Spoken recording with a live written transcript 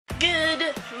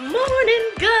Good morning,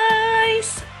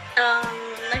 guys!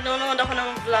 Nagnonood ako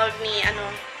ng vlog ni,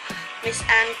 Miss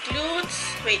Ann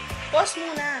Klutz. Wait, pause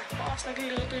muna. Pause,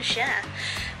 nagluluto siya.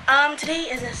 Today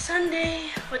is a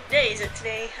Sunday. What day is it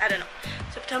today? I don't know.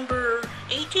 September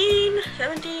 18?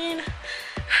 17?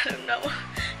 I don't know.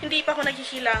 Hindi pa ako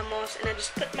nagkikilamos and I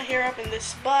just put my hair up in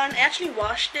this bun. I actually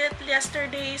washed it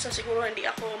yesterday, so siguro hindi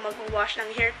ako mag-wash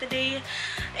ng hair today.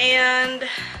 And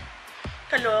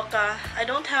kaloka, I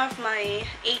don't have my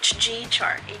HG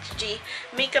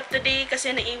makeup today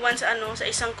kasi naiwan sa sa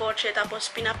isang kotse tapos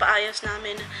pinapaayos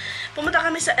namin. Pumunta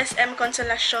kami sa SM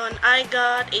Consolacion. I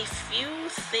got a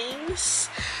few things.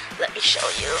 Let me show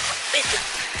you. Wait lang.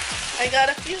 I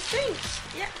got a few things.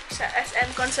 Yeah, sa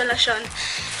SM Consolacion.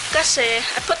 Kasi,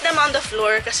 I put them on the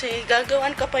floor kasi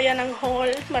gagawan ko pa yan ng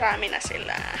haul. Marami na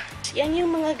sila. Yan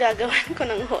yung mga gagawan ko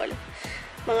ng haul.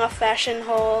 Mga fashion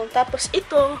haul. Tapos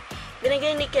ito,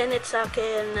 binigay ni Kenneth sa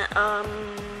akin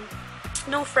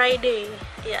no Friday.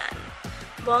 Yan.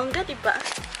 Bongga, diba?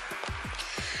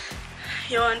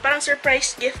 Yun. Parang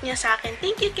surprise gift niya sa akin.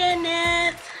 Thank you,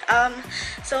 Kenneth!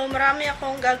 So, marami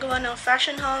akong gagawa ng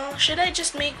fashion haul. Should I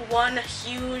just make one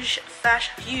huge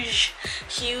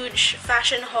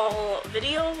fashion haul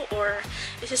video? Or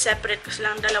is it separate kasi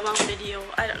lang dalawang video?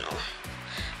 I don't know.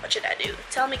 What should I do?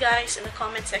 Tell me, guys, in the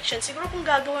comment section. Siguro kung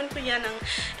gagawan ko yan ng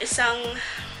isang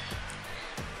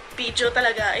video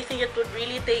talaga, I think it would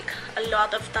really take a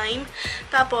lot of time.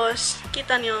 Tapos,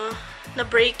 kita nyo,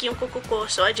 na-break yung kuko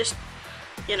ko. So, I just,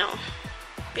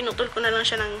 pinutol ko na lang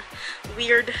siya ng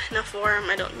weird na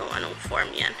form. I don't know anong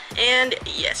form yan. And,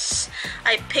 yes,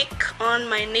 I pick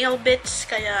on my nail bits.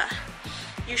 Kaya,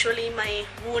 usually, my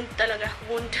wound talaga.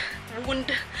 Wound.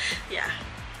 Yeah.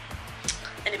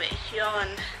 Anyway,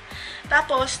 yon.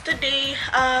 Tapos, today,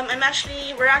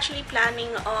 we're actually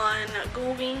planning on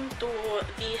going to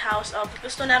the house of,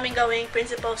 gusto namin gawing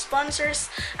principal sponsors.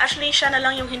 Actually, siya na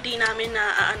lang yung hindi namin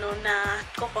na, na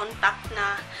ko-contact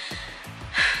na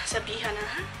sabihan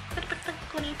na, pwede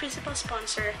ko na yung principal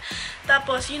sponsor.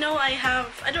 Tapos, I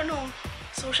don't know,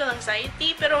 social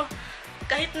anxiety, pero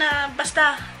kahit na,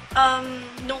 basta,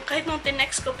 kahit nung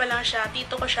tinext ko pa lang siya,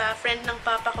 tito ko siya, friend ng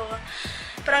papa ko,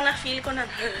 parang na-feel ko na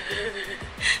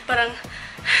parang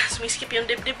sumiskip yung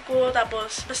dibdib ko,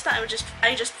 tapos basta I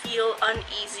just feel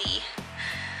uneasy.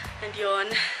 And yun,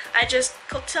 I just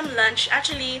cooked some lunch.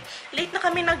 Actually, late na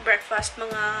kami nag-breakfast,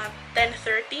 mga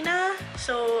 10:30 na.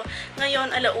 So,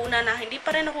 ngayon, 1:00 na, hindi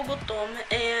pa rin ako gutom.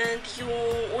 And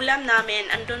yung ulam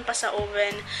namin, andun pa sa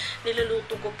oven,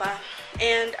 niluluto ko pa.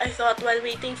 And I thought, while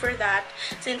waiting for that,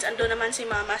 since andun naman si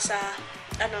mama sa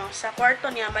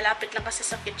kwarto niya, malapit lang kasi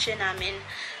sa kitchen namin.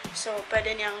 So,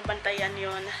 pwede niyang bantayan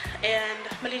yon. And,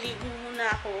 maliligo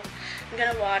muna ako. I'm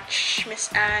gonna watch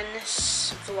Miss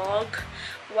Ann's vlog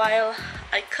while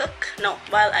I cook. No,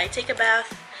 while I take a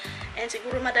bath. And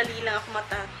siguro madali lang ako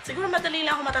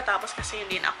matatapos kasi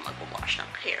hindi na ako mag-wash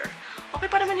ng hair. Okay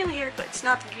pa naman yung hair ko. It's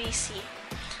not greasy.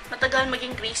 Matagal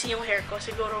maging greasy yung hair ko.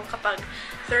 Siguro kapag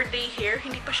 3rd day hair,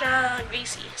 hindi pa siya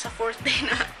greasy. Sa 4th day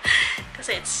na.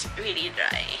 Kasi it's really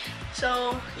dry.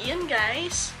 So, yun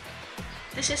guys.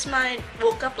 This is my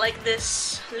woke up like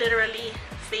this, literally,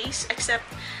 face. Except,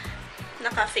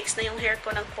 naka-fix na yung hair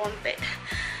ko ng konti.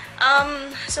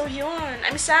 So yun.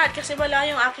 I'm sad kasi wala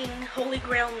yung aking Holy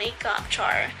Grail makeup,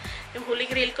 char. Yung Holy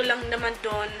Grail ko lang naman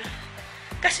doon.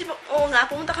 Kasi,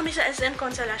 pumunta kami sa SM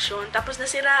Consolacion. Tapos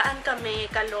nasiraan kami,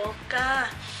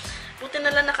 kaloka. Buti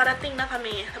na lang nakarating na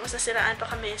kami. Tapos nasiraan pa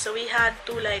kami. So we had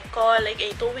to call a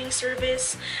towing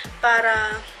service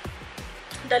para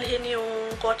dalhin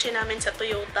yung kotse namin sa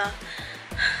Toyota.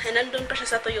 And nandun pa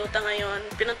siya sa Toyota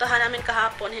ngayon. Pinuntahan namin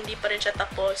kahapon, hindi pa rin siya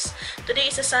tapos. Today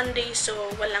is a Sunday,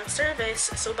 so walang service.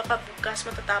 So baka bukas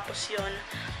matatapos yun.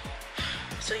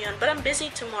 So yun. But I'm busy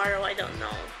tomorrow, I don't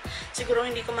know. Siguro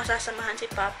hindi ko masasamahan si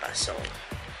Papa, so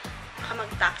baka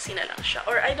mag-taxi na lang siya.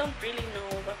 Or I don't really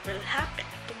know what will happen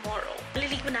tomorrow.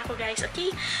 Maliligo na ako, guys.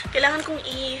 Okay? Kailangan kong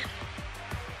i-charge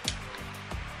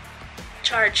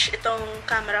itong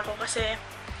camera ko kasi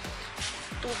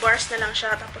 2 bars na lang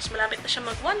siya. Tapos malapit na siya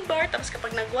mag 1 bar. Tapos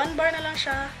kapag nag 1 bar na lang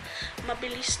siya,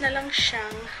 mabilis na lang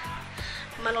siyang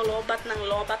manolobat ng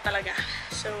lobat talaga.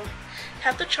 So,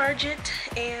 have to charge it.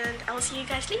 And I will see you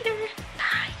guys later.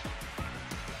 Bye!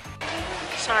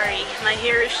 Sorry, my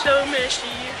hair is so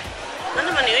messy.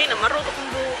 Ano naman yun? Namarot akong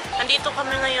buhok. Andito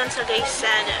kami ngayon sa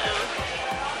Gaisano.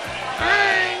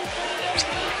 Hi!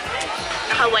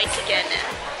 Naka-white again.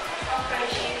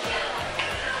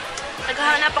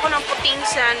 Naghahanap ako ng puting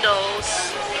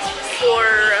sandals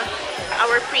for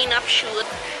our prenup shoot,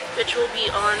 which will be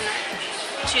on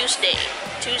Tuesday.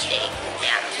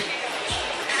 Yeah.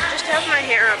 just have my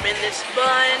hair up in this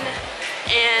bun.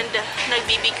 And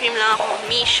nag-BB cream lang ako.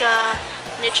 Misha,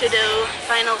 Nichido,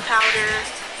 Final Powder.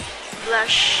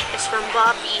 Blush is from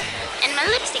Bobbie. And my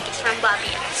lipstick is from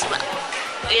Bobbie as well.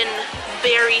 In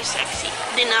very sexy.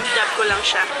 Dinab-dab ko lang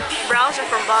siya. Brows are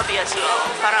from Bobbie as well.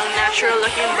 Parang natural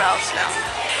looking brows lang.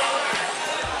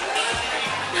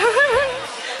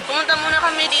 Pumunta muna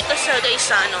kami dito sa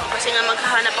Gaisano kasi nga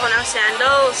maghahanap ako ng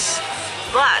sandals.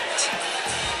 But,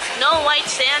 no white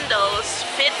sandals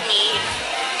fit me.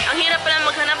 Ang hirap pala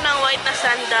maghanap ng white na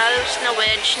sandals na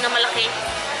wedge na malaki.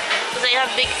 Because I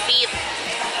have big feet.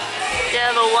 They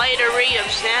have a wide array of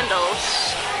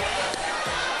sandals.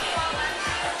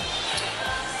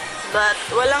 But,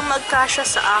 walang magkasya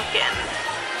sa akin.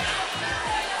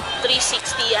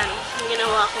 360 yan. Yung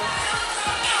ginawa ko.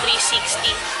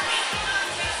 360.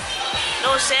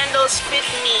 No sandals fit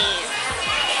me.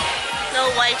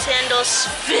 No white sandals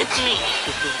fit me.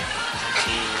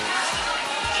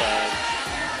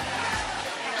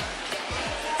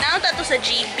 Naunta to sa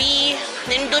GB.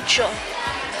 Nindot siya.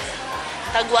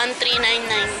 Tag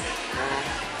 1399.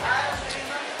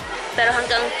 Pero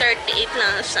hanggang 38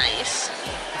 lang na size.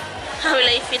 How will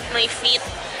I fit my feet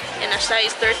in a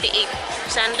size 38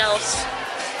 sandals?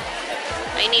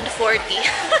 I need 40.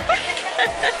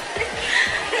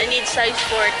 I need size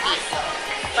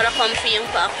 40 para comfy yung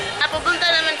pa ako. Pupunta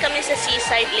naman kami sa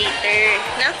seaside later,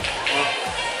 na?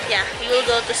 Yeah, we will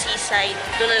go to seaside.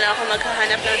 Doon na lang ako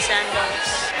maghahanap ng sandals.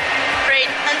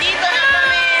 Right, andito na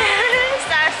kami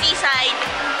sa seaside.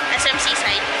 SM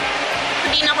Seaside.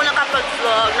 Hindi na ako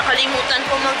nakapag-vlog. Nakalimutan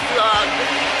ko mag-vlog.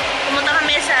 Pumunta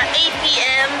kami sa 8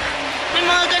 PM. May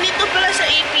mga ganito pala sa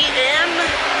 8 PM.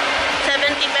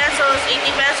 70 pesos,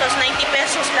 80 pesos, 90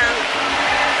 pesos lang.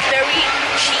 Very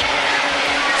cheap.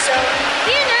 So,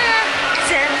 yun na.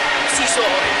 SM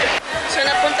Susunod. So,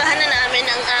 napuntahan na namin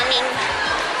ang aming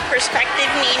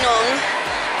prospective ninong.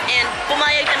 And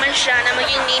pumayag naman siya na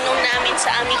maging ninong namin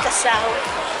sa aming kasal.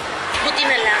 Buti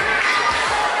na lang.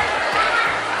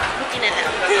 Buti na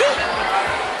lang.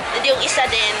 And yung isa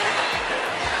din.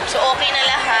 So, okay na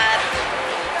lahat.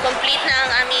 Complete na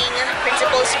ang aming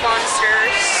principal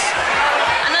sponsors.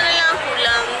 Ano na lang ang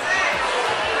kulang?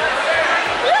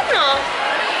 Wala no?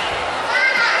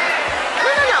 Ano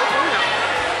na lang ang kulang?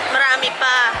 Marami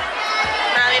pa.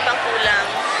 Marami pang kulang.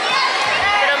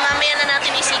 Pero mamaya na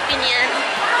natin isipin yan.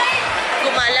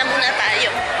 Gumala muna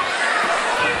tayo.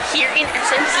 Here in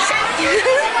SMC.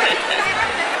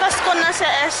 Pasko na sa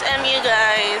SM, you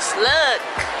guys. Look!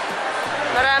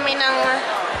 Marami ng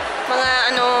mga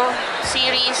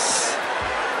series.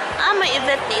 May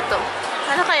event dito.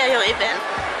 Ano kaya yung event?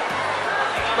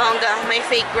 Bongga, may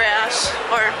fake grass.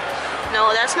 Or,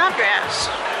 no, that's not grass.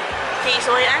 Okay,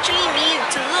 so I actually need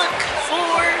to look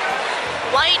for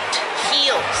white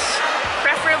heels.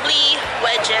 Preferably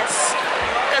wedges.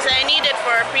 Because I need it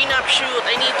for a prenup shoot.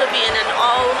 I need to be in an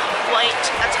all-white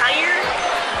attire.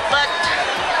 But,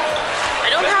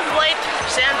 I don't have white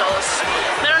sandals.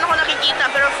 Meron ako nakikita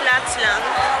pero flats lang.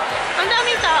 Ang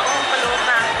daming tao,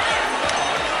 kaloka.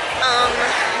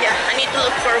 Yeah, I need to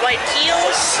look for white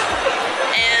heels.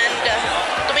 And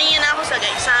tumingin ako sa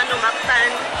Gaisano,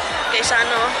 Mactan,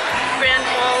 Gaisano, Grand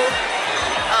Mall,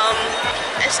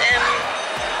 SM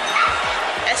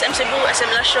Cebu,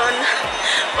 SM Lasyon.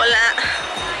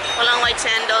 Walang white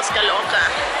sandals, kaloka,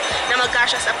 na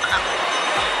magkasya sa paa ko.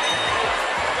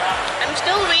 I'm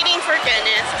still waiting for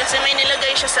Kenneth kasi may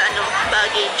nilagay siya sa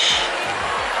baggage.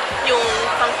 Yung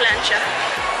pang-plancha.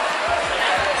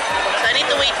 So I need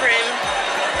to wait for him.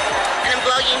 And I'm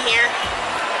vlogging here.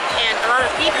 And a lot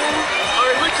of people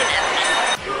are looking at me.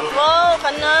 Wow,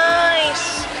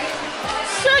 ka-nice!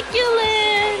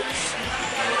 Succulent!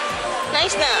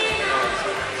 Nice na.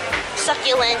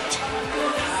 Succulent.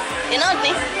 Inod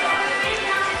ni?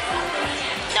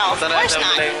 No, of course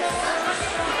not.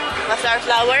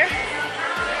 Flower?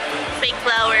 Fake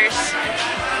flowers.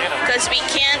 Because we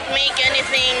can't make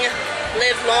anything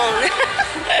live long.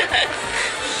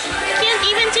 I can't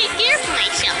even take care of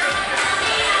myself.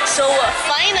 So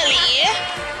finally,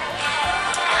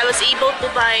 I was able to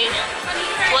buy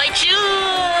white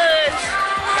shoes,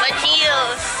 white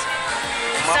heels,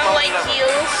 some white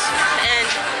heels, and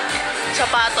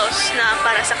sapatos na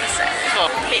para sa kasal.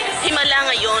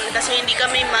 Himala ngayon kasi hindi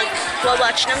kami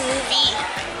mag-watch ng movie.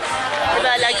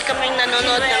 Diba, lagi kaming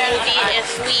nanonood ng movie if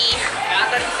we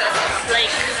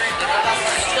like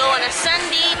go on a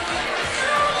Sunday.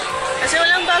 Kasi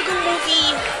walang bagong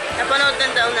movie. Napanood na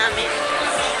daw namin.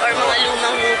 Or mga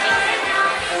lumang movie.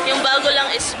 Yung bago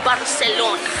lang is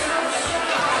Barcelona.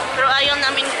 Pero ayaw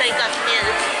namin kay KATHNIEL.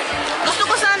 Gusto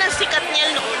ko sana si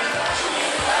KATHNIEL noon.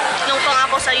 Nung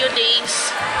pangako sa'yo days.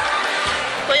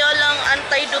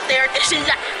 anti-Duterte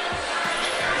sila.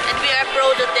 And we are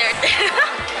pro-Duterte.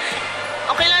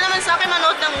 Okay lang naman sa akin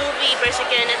manood ng movie, pero si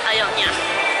Kenneth ayaw niya.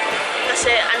 Kasi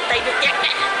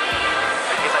anti-Duterte.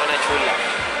 Nakita ko na chula.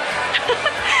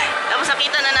 Tapos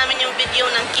nakita na namin yung video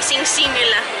ng kissing scene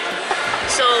nila.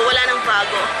 So, wala nang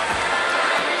bago.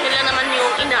 Yun lang naman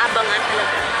yung inaabangan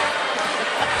talaga.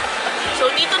 So,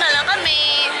 dito na lang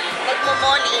kami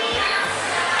magmo-malling.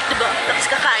 Diba? Tapos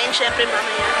kakain syempre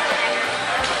mamaya.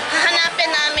 Hahanapin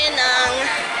namin ng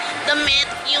damit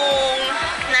yung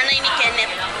nanay ni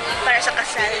Kenneth para sa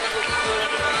kasal.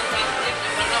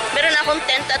 Meron akong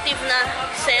tentative na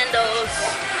sandals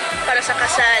para sa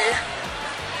kasal.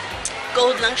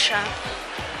 Gold lang siya.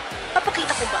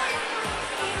 Papakita ko ba?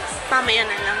 Mamaya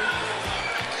na lang.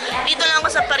 Dito lang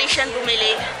ako sa Parisian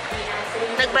bumili.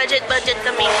 Nag-budget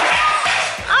kami.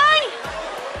 Ay!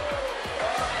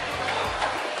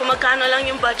 Kung magkano lang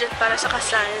yung budget para sa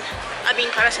kasal.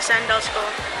 Para sa sandals ko.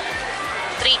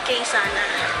 3K sana.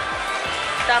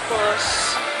 Tapos,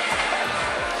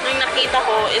 yung nakita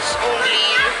ko is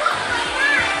only...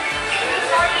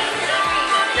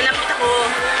 nakita ko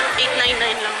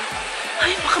 899 lang.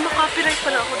 Ay, baka makopyright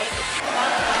pala ako dito.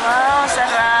 Wow,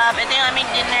 sarap. Ito yung aming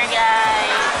dinner,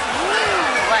 guys.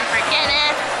 One for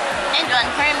Kenneth and one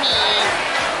for me.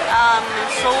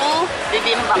 So,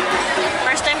 bibimbap.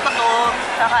 First time ko to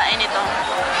kakain ito.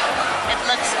 It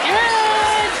looks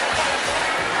good.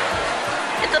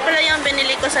 Ito pala yung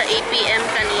binili ko sa APM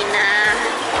kanina.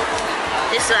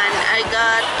 This one, I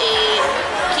got a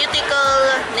cuticle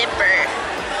nipper.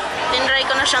 Tinry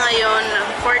ko na siya ngayon.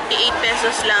 48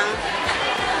 pesos lang.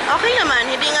 Okay naman,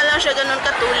 hindi nga lang siya ganun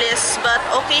katulis, but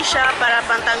okay siya para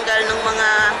pantanggal ng mga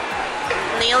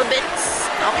nail bits.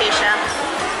 Okay siya.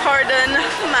 Pardon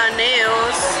my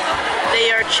nails.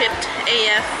 They are chipped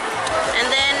AF. And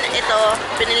then, ito,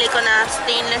 binili ko na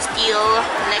stainless steel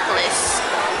necklace.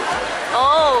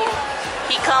 Oh,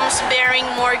 he comes bearing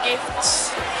more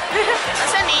gifts.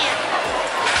 Asan niya?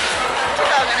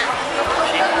 Ito, ganun.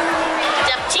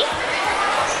 Japchi?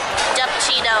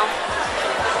 Japchi daw.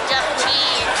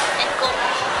 Japchi and coke.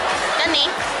 Gani?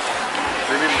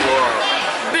 Bibimbo.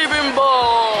 Bibimbo!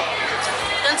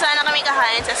 Doon sana kami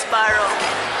kakain sa Sparrow.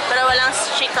 Pero walang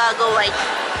Chicago White.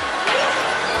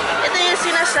 Ito yung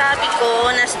sinasabi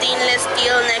ko na stainless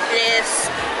steel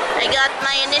necklace. I got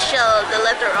my initial, the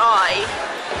letter I.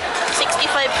 65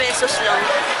 pesos lang.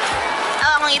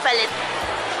 Akong ipalit.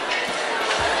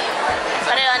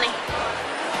 Pareho ni.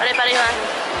 Pare-pareho.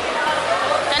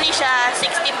 Kani siya,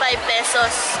 65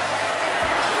 pesos.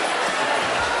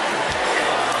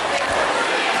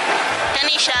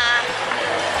 Kani siya,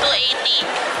 280.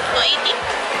 280?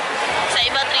 Sa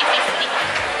iba, 350.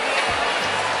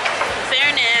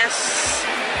 Fairness.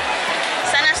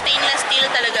 Sana stainless steel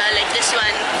talaga, like this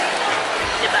one.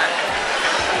 Diba?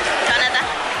 Sana ta?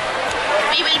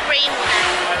 We will pray muna.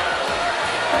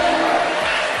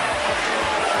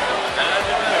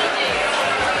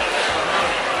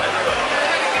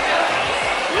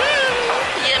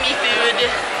 Yummy food.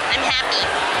 I'm happy.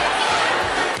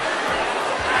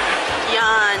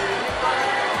 Yan.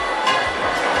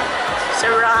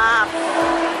 Sarap.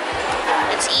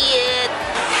 Let's eat.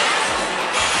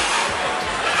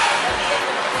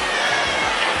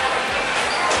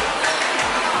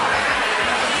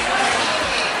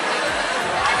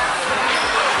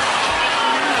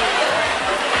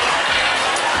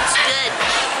 It's good.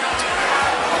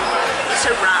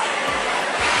 Sarap.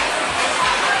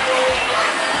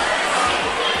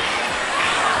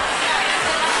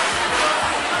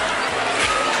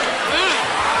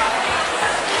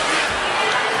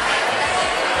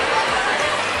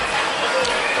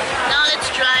 Now let's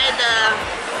try the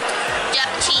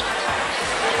japchi.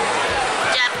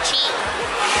 Japchi.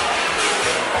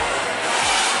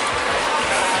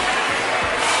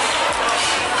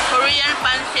 Korean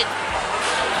pancit.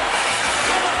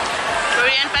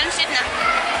 Korean pancit na.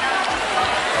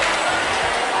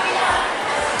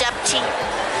 Japchi.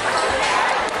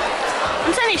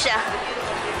 Ano ni siya?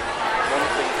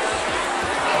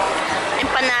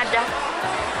 Empanada.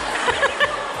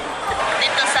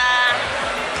 Dito sa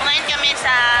kumain kami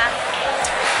sa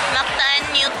Mactan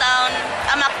Newtown,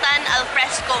 Mactan Al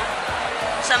Fresco.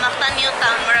 Sa Mactan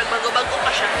Newtown, marag bago-bago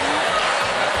pa siya.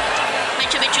 May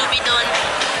chubi-chubi doon.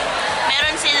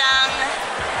 Meron silang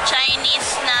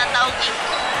Chinese na taugi.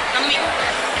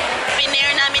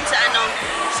 Pinair namin sa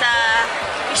sa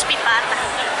crispy pata.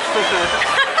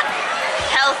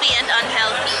 Healthy and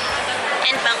unhealthy.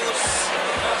 And bangus.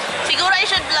 Siguro I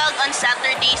should vlog on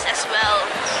Saturdays as well.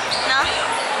 No?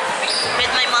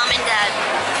 With my mom and dad.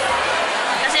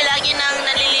 Kasi lagi nang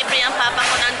nalilibre ang papa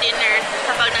ko ng dinner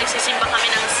kapag nagsisimba kami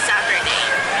ng Saturday.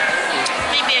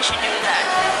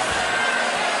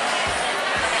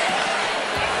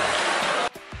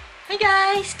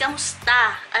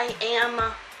 I am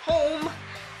home.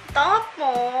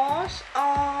 Tapos,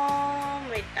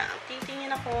 wait lang. Titingin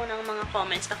ako ng mga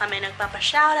comments. Baka may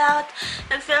nagpapa-shoutout.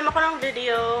 Nag-film ako ng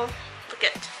video.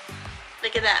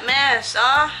 Look at that mess,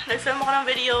 Nag-film ako ng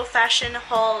video, fashion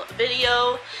haul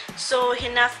video. So,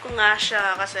 hinaf ko nga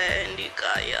siya kasi hindi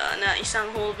kaya na isang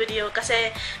whole video.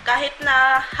 Kasi kahit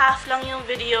na half lang yung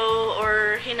video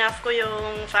or hinaf ko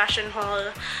yung fashion haul,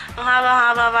 ang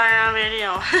haba-haba pa yung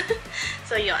video.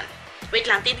 So, yun. Wait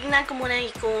lang, titignan ko muna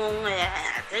kung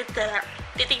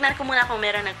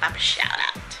meron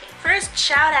nagpapa-shoutout. First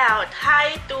shoutout,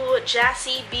 hi to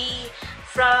Jassy B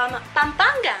from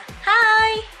Pampanga.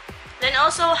 Hi! Then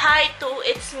also, hi to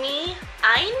It's Me,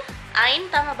 Ain,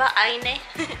 tama ba? Ain eh.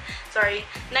 Sorry.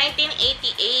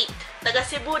 1988. Taga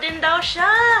Cebu din daw siya.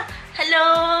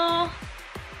 Hello!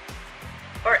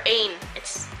 Or Ain.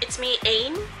 It's me,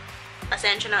 Ain.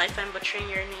 Pasensya na if I'm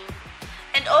butchering your name.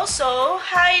 And also,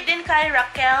 hi din kay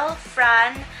Raquel,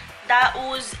 Fran,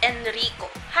 Dauz, Enrico.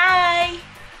 Hi!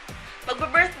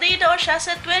 Magba-birthday daw siya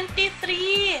sa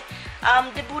 23.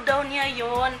 Debut daw niya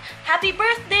yun. Happy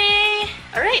birthday!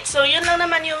 Alright, so yun lang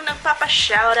naman yung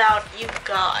nagpapa-shoutout, you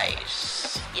guys.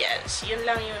 Yes, yun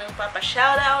lang yung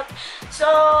nagpapa-shoutout.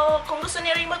 So, kung gusto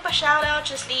niyo rin magpa-shoutout,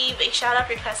 just leave a shoutout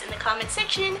request in the comment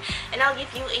section and I'll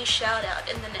give you a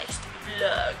shoutout in the next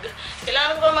vlog.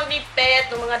 Kailangan ko maglipet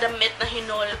ng mga damit na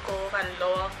hinol ko,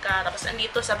 kaloka. Tapos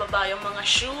andito sa baba yung mga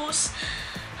shoes.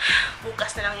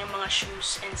 Bukas na lang yung mga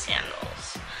shoes and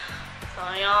sandals. So,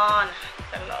 yun.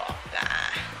 Kaloka.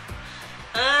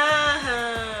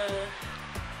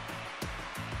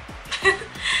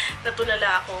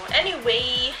 Natulala ako.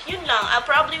 Anyway, yun lang. I'll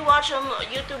probably watch some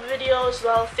YouTube videos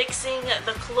while fixing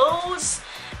the clothes.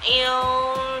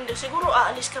 And siguro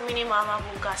aalis kami ni Mama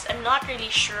bukas. I'm not really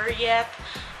sure yet.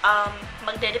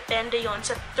 Magdedepende yon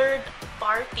sa third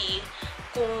party.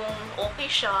 Kung okay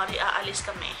siya, di aalis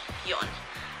kami. Yun.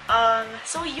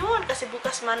 So yun, kasi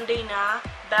bukas Monday na.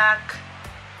 Back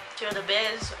to the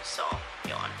biz. So,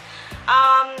 yun.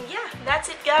 Yeah,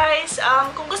 that's it guys.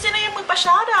 Kung gusto na yung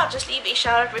magpa-shoutout, just leave a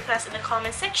shoutout request in the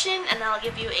comment section and I'll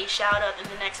give you a shoutout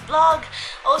in the next vlog.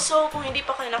 Also, kung hindi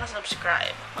pa kayo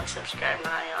nakasubscribe, mag-subscribe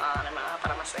na kayo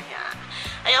para masaya.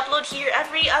 I upload here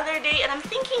every other day and I'm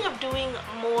thinking of doing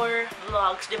more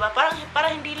vlogs, diba?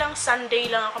 Parang hindi lang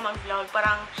Sunday lang ako mag-vlog,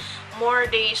 parang more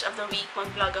days of the week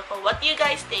mag-vlog ako. What do you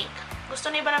guys think? Gusto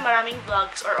niyo ba na maraming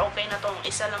vlogs or okay na tong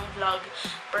isa lang vlog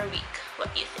per week?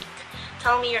 What do you think?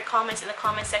 Tell me your comments in the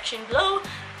comment section below.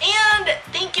 And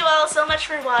thank you all so much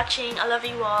for watching. I love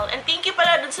you all. And thank you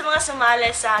pala dun sa mga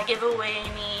sumali sa giveaway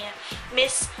ni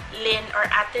Miss Lynn or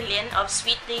Ate Lynn of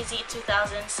Sweet Daisy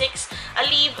 2006.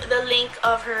 I'll leave the link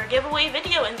of her giveaway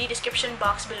video in the description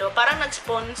box below. Parang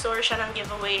nag-sponsor siya ng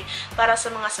giveaway para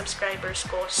sa mga subscribers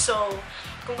ko. So,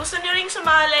 kung gusto niyo ring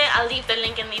sumali, I'll leave the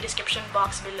link in the description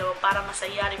box below para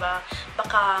masaya, diba?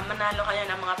 Baka manalo kayo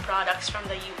ng mga products from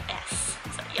the US.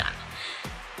 So, yan.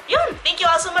 Yun! Thank you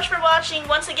all so much for watching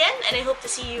once again, and I hope to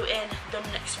see you in the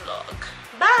next vlog.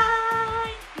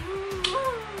 Bye!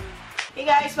 Hey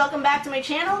guys, welcome back to my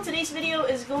channel. Today's video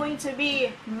is going to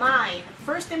be my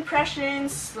first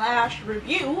impressions /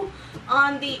 review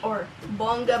on the, or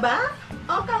bongga ba?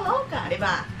 O kaloka,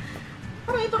 diba?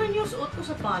 Parang ito rin yung suot ko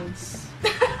sa pants.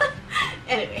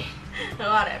 Anyway,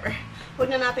 whatever.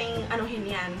 Huwag na nating anuhin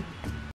yan.